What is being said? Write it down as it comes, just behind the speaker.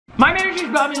My manager's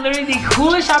brought me literally the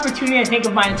coolest opportunity I think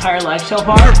of my entire life so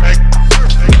far.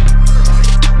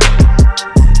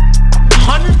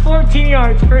 114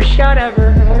 yards, first shot ever,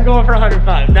 and we're going for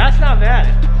 105. That's not bad.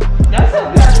 That's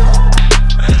not bad at all.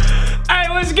 All right,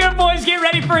 what's good, boys? Get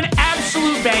ready for an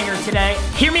absolute banger today.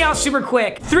 Hear me out super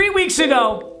quick. 3 weeks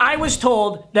ago, I was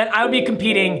told that I would be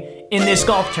competing in this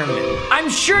golf tournament.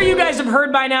 I'm sure you guys have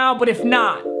heard by now, but if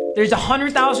not, there's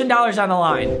 $100,000 on the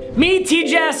line. Me,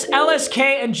 T-Jess, LSK,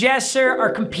 and Jesser are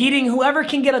competing. Whoever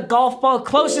can get a golf ball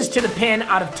closest to the pin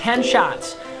out of 10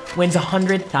 shots wins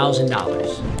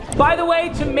 $100,000. By the way,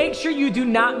 to make sure you do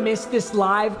not miss this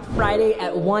live Friday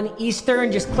at 1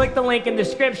 Eastern, just click the link in the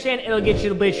description. It'll get you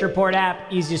the Bleacher Report app.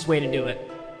 Easiest way to do it.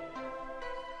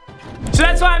 So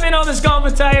that's why I'm in all this golf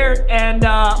attire, and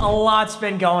a lot's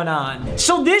been going on.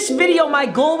 So this video, my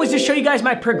goal was to show you guys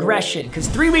my progression, because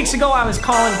 3 weeks ago I was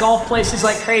calling golf places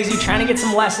like crazy, trying to get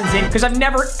some lessons in, because I've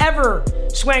never ever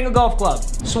swung a golf club.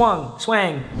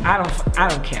 Swang, I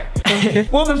don't care.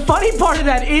 Well, the funny part of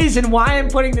that is, and why I'm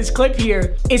putting this clip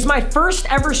here, is my first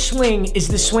ever swing is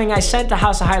the swing I sent to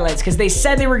House of Highlights, because they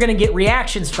said they were gonna get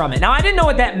reactions from it. Now, I didn't know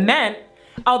what that meant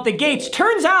out the gates.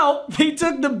 Turns out they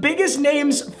took the biggest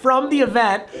names from the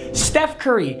event, Steph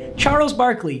Curry, Charles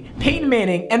Barkley, Peyton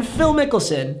Manning, and Phil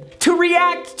Mickelson, to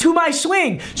react to my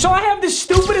swing. So I have the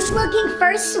stupidest looking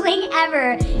first swing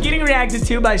ever getting reacted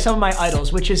to by some of my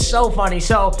idols, which is so funny.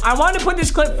 So I wanted to put this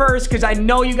clip first because I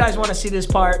know you guys want to see this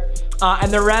part.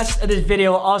 And the rest of this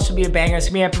video will also be a banger. It's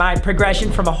gonna be my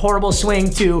progression from a horrible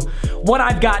swing to what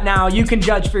I've got now. You can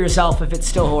judge for yourself if it's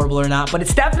still horrible or not, but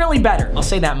it's definitely better. I'll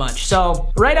say that much.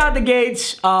 So right out the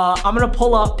gates, I'm gonna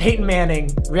pull up Peyton Manning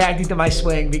reacting to my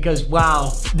swing because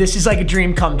wow, this is like a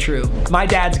dream come true. My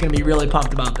dad's gonna be really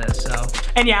pumped about this, so.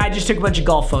 And yeah, I just took a bunch of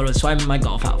golf photos, so I'm in my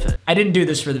golf outfit. I didn't do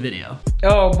this for the video.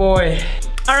 Oh boy.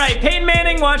 All right, Peyton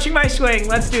Manning watching my swing.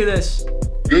 Let's do this.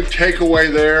 Good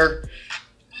takeaway there.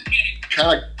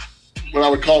 Kind of what I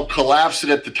would call collapse it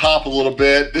at the top a little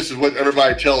bit. This is what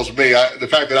everybody tells me. The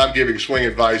fact that I'm giving swing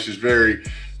advice is very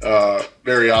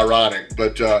ironic,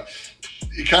 but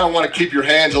you kind of want to keep your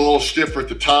hands a little stiffer at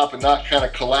the top and not kind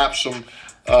of collapse them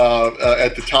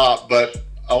at the top. But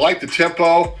I like the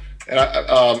tempo, and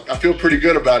I feel pretty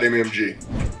good about MMG.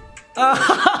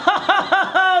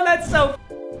 Oh, that's so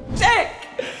sick.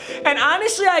 And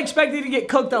honestly, I expected to get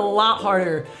cooked a lot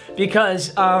harder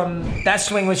because that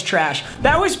swing was trash.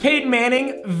 That was Peyton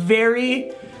Manning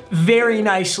very, very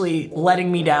nicely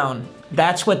letting me down.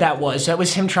 That's what that was. That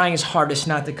was him trying his hardest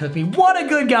not to cook me. What a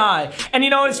good guy. And you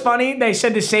know what's funny? They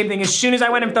said the same thing. As soon as I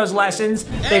went into those lessons,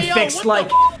 they fixed like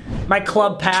my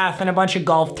club path and a bunch of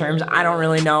golf terms. I don't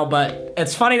really know, but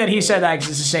it's funny that he said that because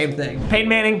it's the same thing. Peyton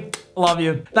Manning, love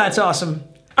you. That's awesome.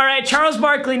 All right, Charles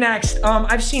Barkley next.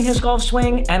 I've seen his golf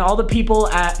swing, and all the people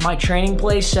at my training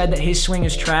place said that his swing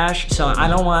is trash, so I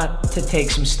don't want to take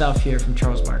some stuff here from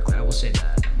Charles Barkley. I will say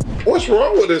that. What's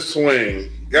wrong with his swing?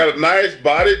 Got a nice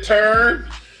body turn.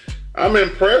 I'm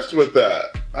impressed with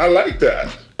that. I like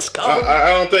that. Let's go.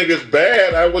 I don't think it's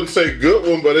bad. I wouldn't say good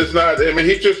one, but it's not. I mean,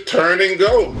 he just turned and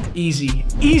go. Easy.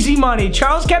 Easy money.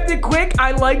 Charles kept it quick.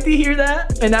 I like to hear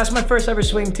that. And that's my first ever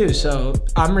swing too, so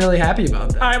I'm really happy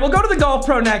about that. All right, we'll go to the Golf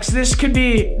Pro next. This could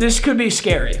be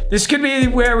scary. This could be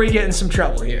where we get in some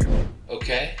trouble here.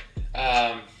 Okay.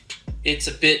 It's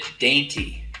a bit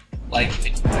dainty. Like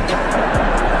it's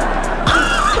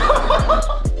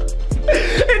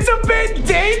a bit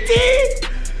dainty?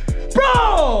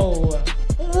 Bro!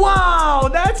 Wow,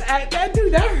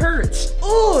 dude, that hurts.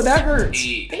 Oh, that hurts.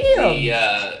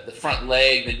 Damn. The front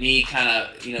leg, the knee kind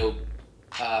of, you know,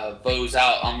 bows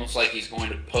out almost like he's going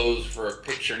to pose for a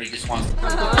picture and he just wants to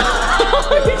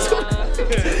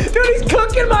dude, he's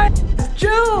cooking my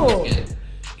Joe.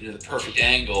 You know, the perfect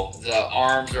angle. The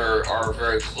arms are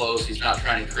very close. He's not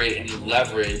trying to create any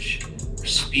leverage or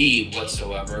speed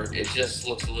whatsoever. It just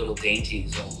looks a little dainty,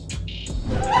 so.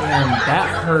 Damn,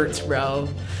 that hurts, bro.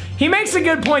 He makes a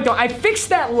good point though. I fixed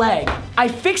that leg.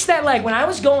 When I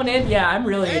was going in, yeah, I'm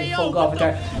really in full golf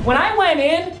attire. When I went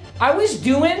in, I was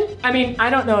doing, I mean, I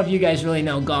don't know if you guys really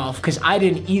know golf because I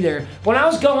didn't either. When I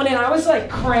was going in, I was like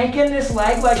cranking this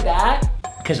leg like that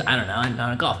because I don't know, I'm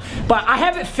not a golf. But I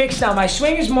have it fixed now. My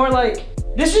swing is more like,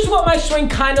 this is what my swing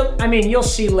kind of, I mean, you'll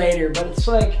see later, but it's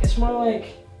like, it's more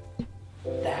like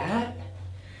that.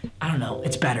 I don't know,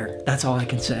 it's better. That's all I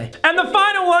can say. And the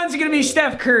final one's gonna be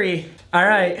Steph Curry. All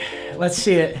right, let's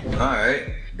see it. All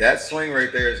right, that swing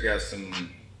right there has got some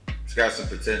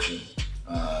potential.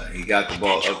 He got the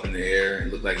ball up in the air.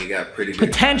 It looked like he got pretty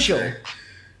good potential. Contact.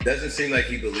 Doesn't seem like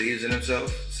he believes in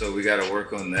himself, so we got to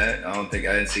work on that. I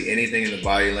didn't see anything in the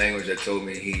body language that told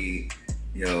me he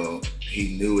you know,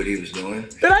 he knew what he was doing.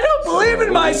 But I don't believe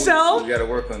in myself. We got to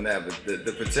work on that, but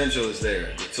the potential is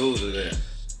there. The tools are there.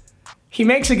 He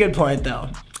makes a good point though.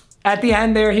 At the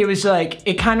end there, he was like,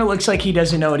 it kind of looks like he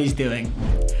doesn't know what he's doing.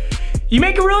 You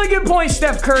make a really good point,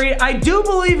 Steph Curry. I do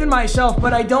believe in myself,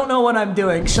 but I don't know what I'm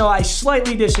doing. So I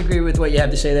slightly disagree with what you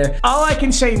have to say there. All I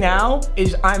can say now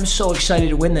is I'm so excited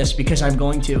to win this because I'm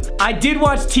going to. I did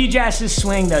watch T-Jazz's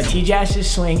swing though.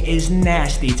 T-Jazz's swing is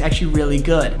nasty. It's actually really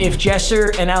good. If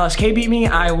Jesser and LSK beat me,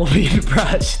 I will be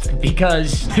impressed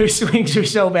because their swings are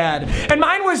so bad. And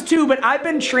mine was too, but I've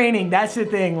been training. That's the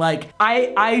thing. Like,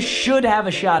 I should have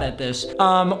a shot at this.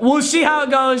 We'll see how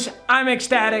it goes. I'm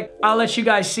ecstatic. I'll let you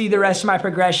guys see the rest of my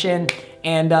progression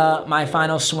and my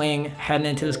final swing heading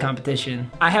into this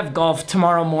competition. I have golf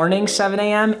tomorrow morning, 7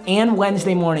 a.m. and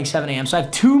Wednesday morning, 7 a.m. So I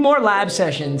have 2 more lab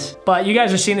sessions, but you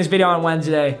guys are seeing this video on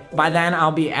Wednesday. By then,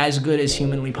 I'll be as good as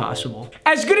humanly possible.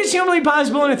 As good as humanly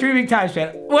possible in a 3-week time span.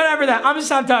 Whatever that, I'm gonna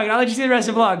stop talking. I'll let you see the rest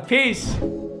of the vlog. Peace.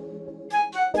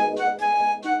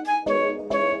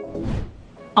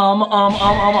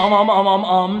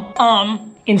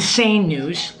 Insane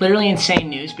news, literally insane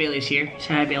news. Bailey's here.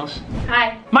 Say hi, Bales.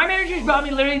 Hi. My manager's brought me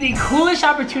literally the coolest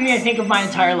opportunity I think of my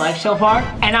entire life so far,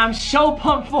 and I'm so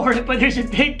pumped for it, but there's a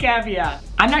big caveat.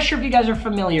 I'm not sure if you guys are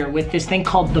familiar with this thing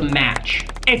called The Match.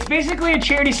 It's basically a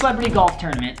charity celebrity golf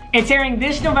tournament. It's airing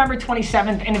this November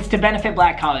 27th, and it's to benefit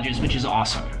black colleges, which is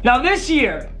awesome. Now this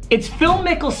year, it's Phil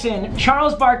Mickelson,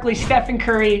 Charles Barkley, Stephen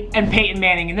Curry, and Peyton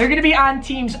Manning, and they're gonna be on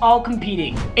teams all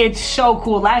competing. It's so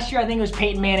cool. Last year, I think it was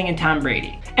Peyton Manning and Tom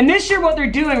Brady. And this year, what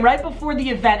they're doing right before the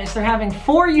event is they're having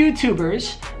 4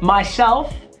 YouTubers,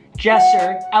 myself,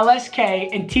 Jesser, LSK,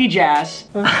 and T-Jazz,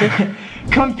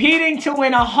 competing to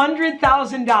win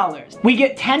 $100,000. We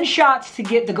get 10 shots to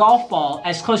get the golf ball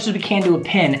as close as we can to a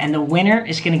pin, and the winner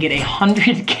is gonna get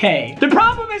 $100K. The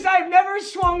problem is I've never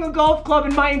swung a golf club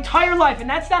in my entire life, and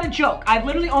that's not a joke. I've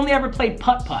literally only ever played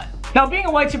putt-putt. Now, being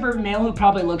a white suburban male who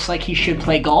probably looks like he should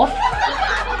play golf,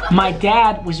 my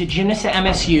dad was a gymnast at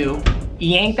MSU,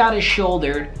 yanked out his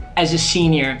shoulder as a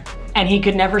senior, and he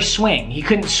could never swing. He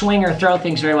couldn't swing or throw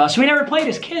things very well, so we never played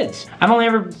as kids. I've only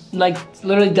ever, like,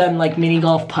 literally done, like, mini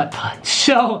golf putt-putt.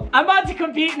 So, I'm about to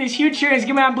compete in this huge series.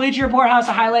 Give me on Bleacher Report House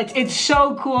of Highlights. It's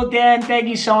so cool, Dan. Thank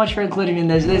you so much for including me in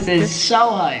this. This is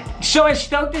so hype. So, as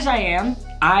stoked as I am,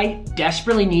 I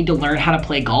desperately need to learn how to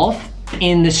play golf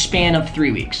in the span of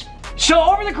 3 weeks. So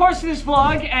over the course of this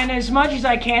vlog, and as much as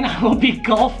I can, I will be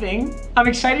golfing. I'm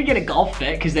excited to get a golf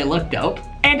fit because they look dope.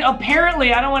 And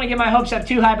apparently, I don't want to get my hopes up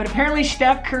too high, but apparently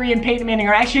Steph Curry and Peyton Manning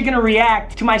are actually going to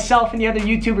react to myself and the other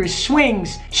YouTubers'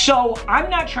 swings. So I'm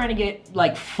not trying to get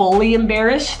like fully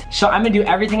embarrassed. So I'm going to do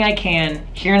everything I can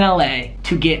here in LA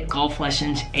to get golf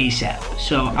lessons ASAP.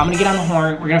 So I'm going to get on the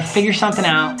horn. We're going to figure something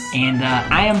out. And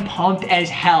I am pumped as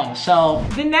hell. So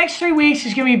the next 3 weeks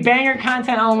is going to be banger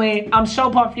content only. I'm so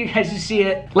pumped for you guys to see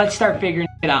it. Let's start figuring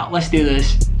it out. Let's do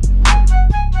this.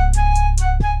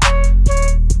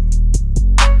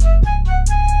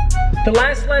 The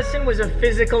last lesson was a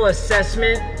physical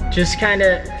assessment, just kind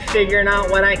of figuring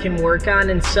out what I can work on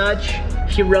and such.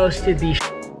 He roasted the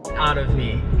out of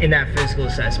me in that physical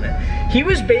assessment. He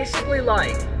was basically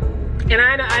like, and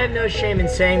I have no shame in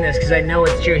saying this because I know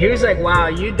it's true. He was like, wow,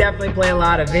 you definitely play a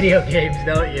lot of video games,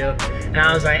 don't you? And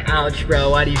I was like, ouch, bro,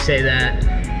 why do you say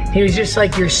that? He was just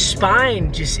like, your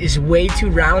spine just is way too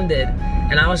rounded.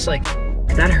 And I was like,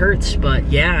 that hurts, but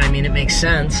yeah, I mean, it makes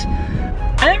sense.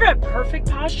 I never had perfect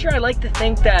posture. I like to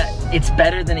think that it's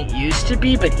better than it used to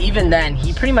be, but even then,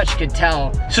 he pretty much could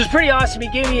tell. So it's pretty awesome. He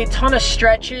gave me a ton of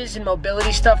stretches and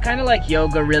mobility stuff, kind of like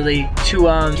yoga really, to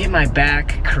get my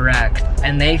back correct.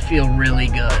 And they feel really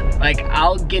good. Like,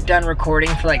 I'll get done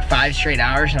recording for like 5 straight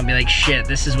hours and I'll be like, shit,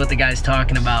 this is what the guy's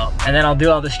talking about. And then I'll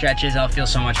do all the stretches, I'll feel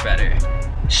so much better.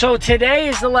 So today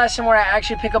is the lesson where I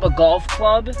actually pick up a golf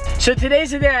club. So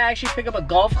today's the day I actually pick up a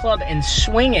golf club and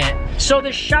swing it. So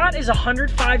the shot is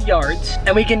 105 yards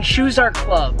and we can choose our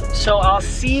club. So I'll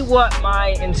see what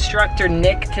my instructor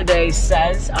Nick today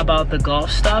says about the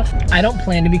golf stuff. I don't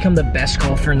plan to become the best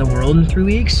golfer in the world in 3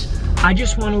 weeks. I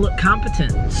just want to look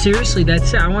competent. Seriously,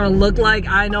 that's it. I want to look like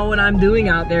I know what I'm doing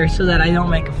out there so that I don't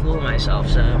make a fool of myself,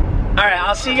 so. All right,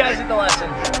 I'll see you guys at the lesson.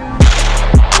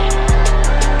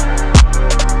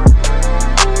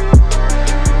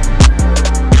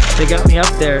 They got me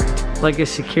up there like a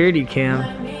security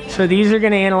cam. So these are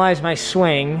gonna analyze my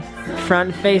swing,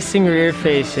 front facing, rear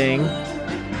facing.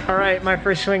 All right, my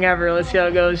first swing ever. Let's see how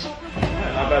it goes.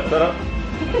 Not bad setup.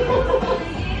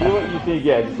 Do what you think,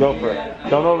 yeah, just go for it.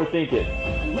 Don't overthink it.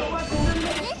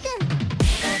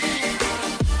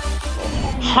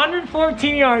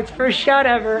 114 yards, first shot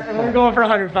ever, and we're going for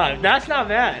 105. That's not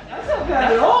bad. not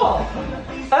bad at all.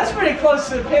 That's pretty close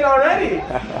to the pin already.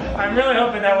 I'm really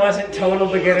hoping that wasn't total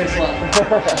beginner's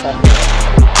luck.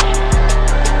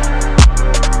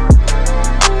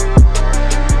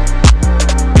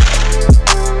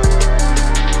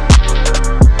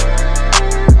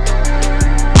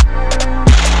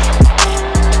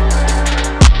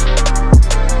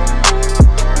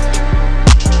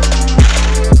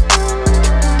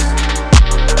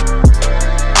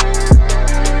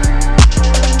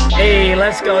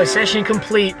 Let's go, session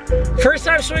complete. First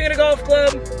time swinging a golf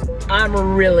club, I'm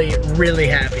really, really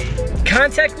happy.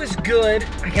 Contact was good.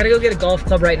 I gotta go get a golf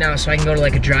club right now so I can go to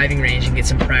like a driving range and get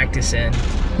some practice in.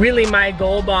 Really, my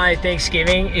goal by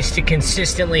Thanksgiving is to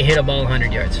consistently hit a ball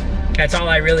 100 yards. That's all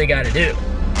I really gotta do,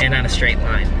 and on a straight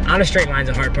line. On a straight line's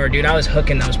a hard part, dude. I was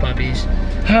hooking those puppies.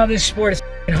 Oh, this sport is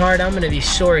hard. I'm gonna be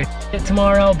sore as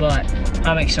tomorrow, but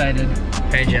I'm excited.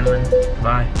 Hey, gentlemen,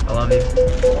 bye. I love you.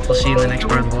 We'll see you in the next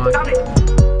part of the vlog.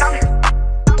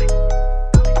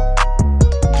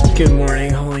 Good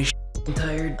morning. Holy shit, I'm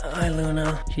tired. Hi,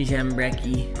 Luna. She's having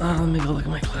brekkie. Oh, let me go look at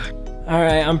my clock. All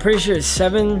right, I'm pretty sure it's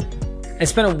 7.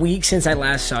 It's been a week since I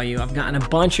last saw you. I've gotten a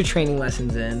bunch of training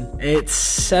lessons in. It's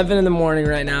 7 in the morning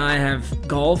right now. I have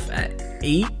golf at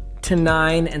 8 to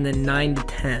 9 and then 9 to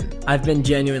 10. I've been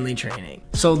genuinely training.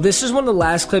 So this is one of the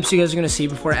last clips you guys are gonna see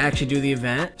before I actually do the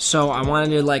event. So I wanted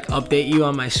to like update you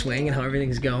on my swing and how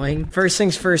everything's going. First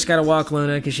things first, gotta walk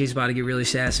Luna because she's about to get really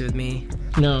sassy with me.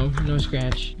 No, no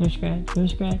scratch. No scratch, no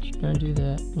scratch. Don't do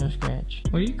that, no scratch.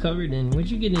 What are you covered in? What'd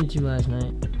you get into last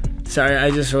night? Sorry, I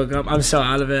just woke up. I'm so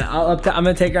out of it. I'm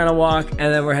gonna take her on a walk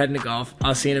and then we're heading to golf.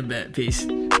 I'll see you in a bit, peace.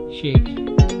 Shake.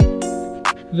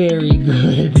 Very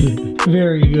good,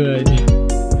 very good.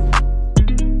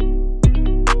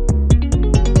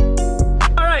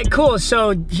 Cool,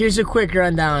 so here's a quick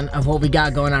rundown of what we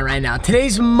got going on right now.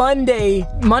 Today's Monday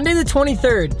the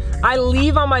 23rd. I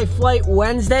leave on my flight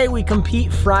Wednesday, we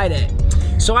compete Friday.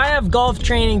 So I have golf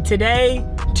training today,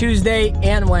 Tuesday,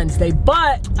 and Wednesday,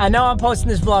 but I know I'm posting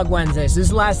this vlog Wednesday, so this is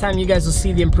the last time you guys will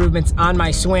see the improvements on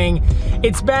my swing.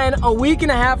 It's been a week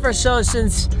and a half or so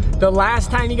since the last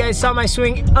time you guys saw my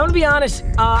swing. I'm gonna be honest,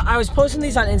 I was posting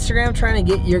these on Instagram trying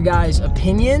to get your guys'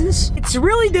 opinions. It's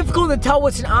really difficult to tell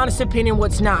what's an honest opinion,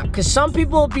 what's not, because some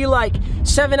people will be like,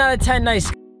 7 out of 10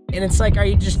 nice, and it's like, are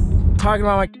you just talking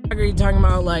about my, or are you talking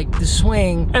about like the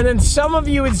swing? And then some of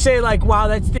you would say like, wow,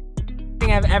 that's the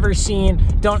thing I've ever seen.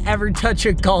 Don't ever touch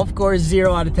a golf course,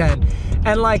 0 out of 10.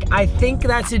 And like, I think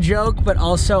that's a joke, but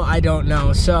also I don't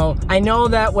know. So I know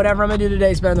that whatever I'm gonna do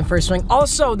today is better than the first swing.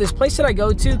 Also, this place that I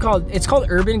go to it's called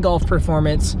Urban Golf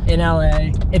Performance in LA.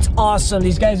 It's awesome.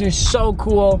 These guys are so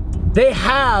cool. They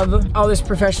have all this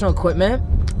professional equipment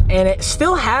and it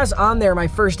still has on there my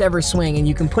first ever swing, and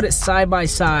you can put it side by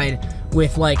side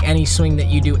with like any swing that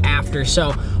you do after.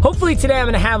 So hopefully today I'm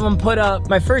gonna have them put up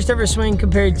my first ever swing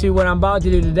compared to what I'm about to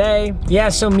do today. Yeah,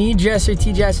 so me, Jesser,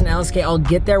 TJS, and LSK, I'll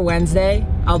get there Wednesday.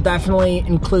 I'll definitely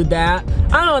include that.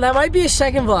 I don't know, that might be a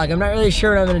second vlog. I'm not really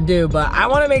sure what I'm gonna do, but I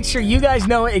wanna make sure you guys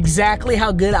know exactly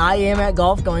how good I am at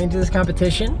golf going into this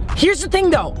competition. Here's the thing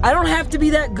though, I don't have to be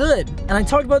that good. And I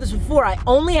talked about this before, I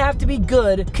only have to be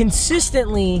good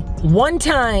consistently one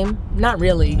time, not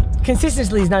really.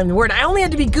 Consistency is not even the word. I only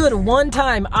had to be good one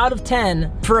time out of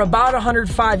 10 for about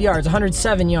 105 yards,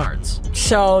 107 yards.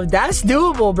 So that's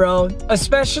doable, bro.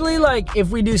 Especially like if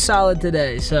we do solid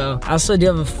today. So I also do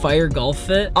have a fire golf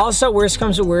fit. Also, worst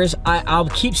comes to worst, I'll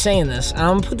keep saying this.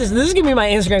 I'm gonna put this is gonna be my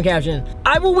Instagram caption.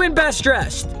 I will win best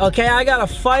dressed, okay? I got a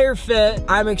fire fit.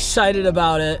 I'm excited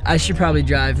about it. I should probably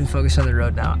drive and focus on the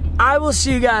road now. I will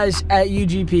see you guys at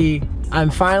UGP. I'm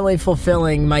finally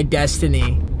fulfilling my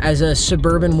destiny as a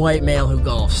suburban white male who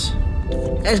golfs.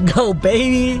 Let's go,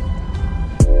 baby.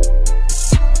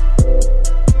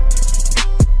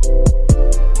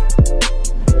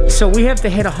 So we have to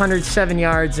hit 107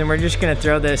 yards and we're just gonna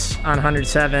throw this on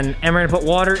 107 and we're gonna put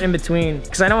water in between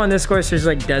because I know on this course there's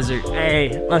like desert.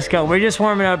 Hey, let's go. We're just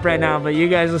warming up right now, but you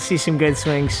guys will see some good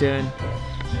swings soon.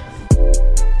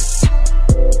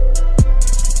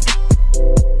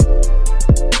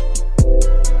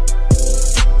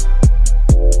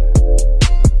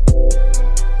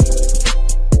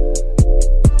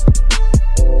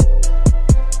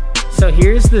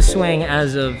 Here's the swing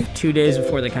as of 2 days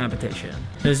before the competition.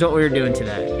 This is what we were doing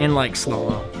today in like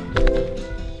slow-mo.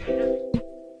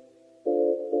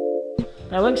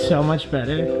 That looks so much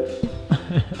better.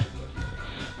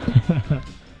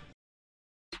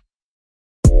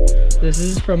 This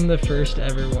is from the first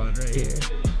ever one right here.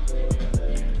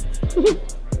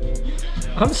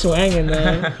 I'm swanging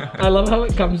though. I love how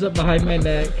it comes up behind my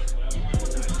neck.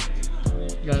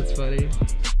 That's funny.